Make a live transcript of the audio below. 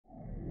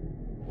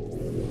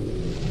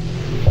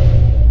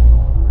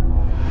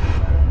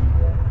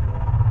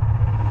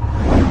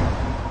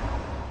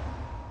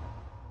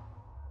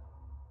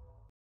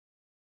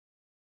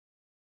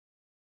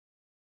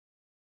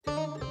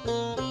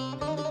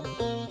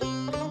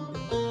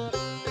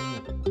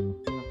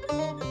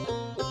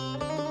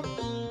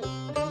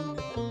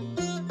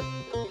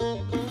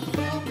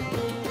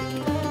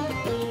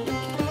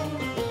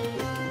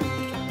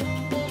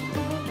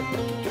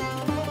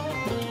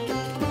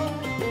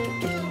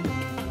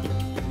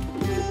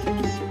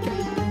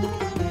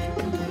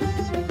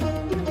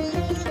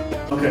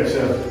Okay,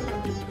 so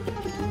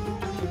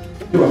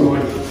I'm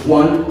going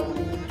 1,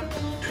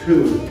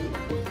 2.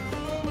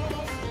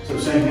 so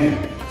same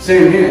hand.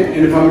 Same hand.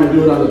 And if I'm going to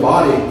do it on the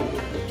body,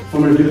 if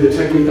I'm going to do the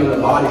technique on the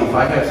body, if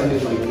I have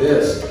something like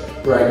this,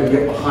 where I can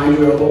get behind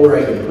your elbow, where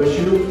I can push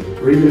you,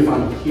 or even if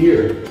I'm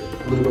here,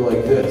 I'm going to go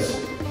like this.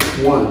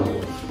 1,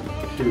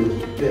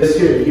 2. This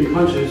here, he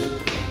punches.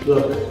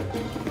 Look.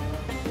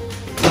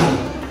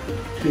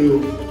 1,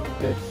 2.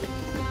 Okay.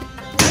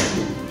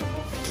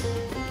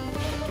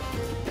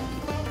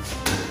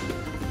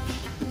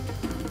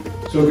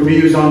 So it can be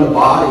used on the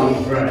body,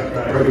 Right.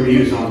 or it can be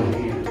used on the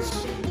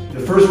hands.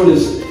 The first one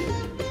is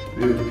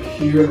move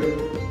here,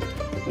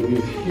 and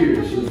move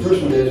here. So the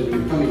first one is when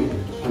you're coming,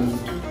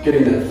 I'm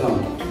getting that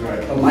thumb.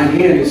 Right. But my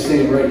hand is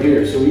staying right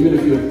here. So even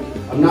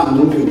if I'm not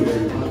moving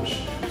very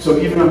much. So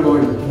even I'm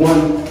going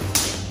 1.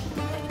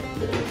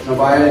 Now if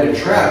I added a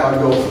trap, I'd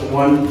go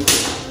 1,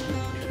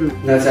 2.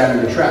 And that's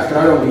adding a trap. But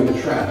I don't need the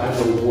trap. I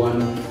go 1,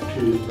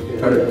 2.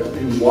 Try to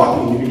do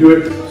walking. You can do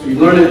it. So you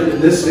learn it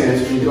in this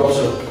stance, but you can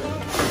also.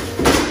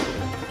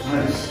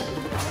 Nice.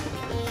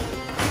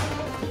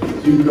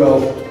 You can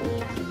go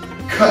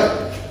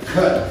cut,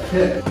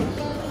 hit.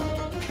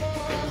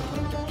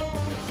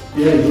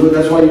 Yeah, you do it,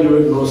 that's why you do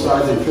it in both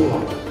sides and full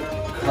on.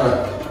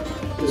 Cut.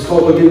 It's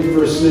called looking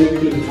for a snake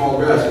through the tall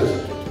grass,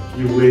 because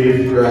you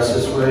wave the grass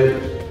this way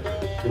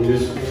and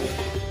this way.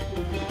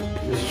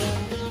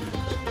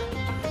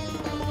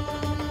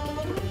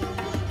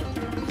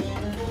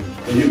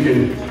 And you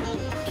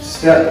can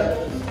step,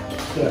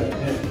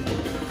 hit.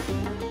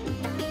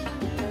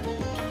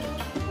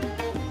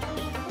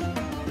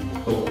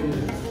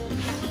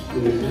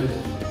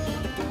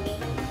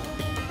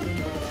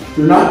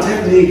 They're not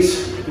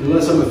techniques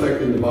unless I'm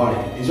affecting the body.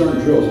 These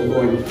aren't drills. I'm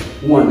going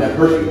 1, that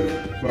hurt you.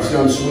 Right. See,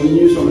 I'm swinging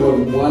you, so I'm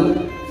going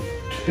 1,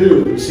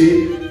 2. You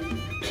see?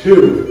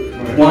 2.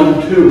 Right.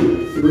 1,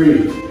 2,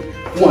 3.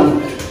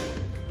 1.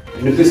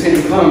 And if this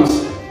hand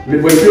comes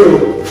midway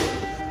through,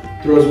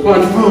 throws a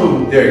punch,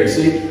 boom, there, you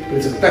see? But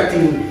it's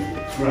affecting.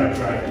 Right.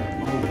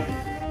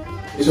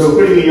 It's So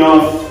putting me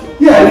off.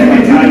 Yeah,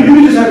 you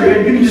can just have your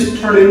hand, you can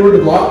just turn inward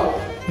to block.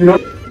 You know,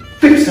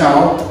 fixed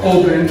out,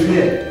 open,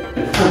 hit.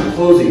 I'm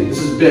closing. This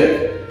is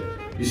big.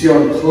 You see how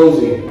I'm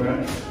closing?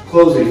 Right.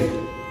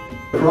 Closing.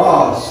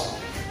 Cross.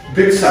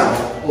 Big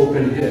south.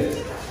 Open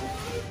hit.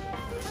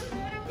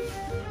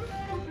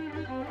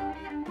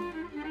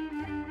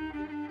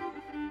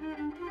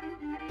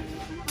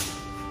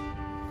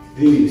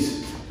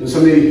 These. So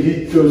somebody,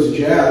 he throws a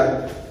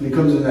jab and he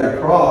comes in that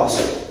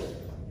cross.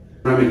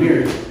 When I'm in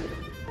here.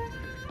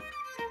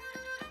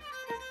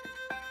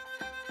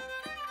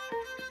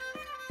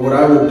 What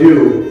I would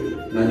do,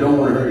 and I don't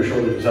want to hurt your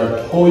shoulder, is I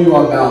would pull you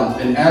off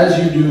balance. And as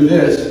you do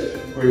this,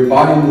 or your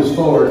body moves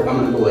forward, I'm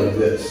going to go like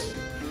this.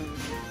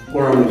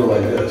 Or I'm going to go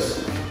like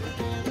this.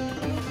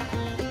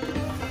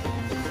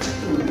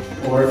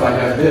 Or if I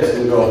have this,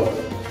 I'm going to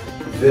go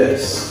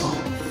this.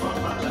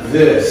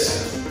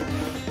 This.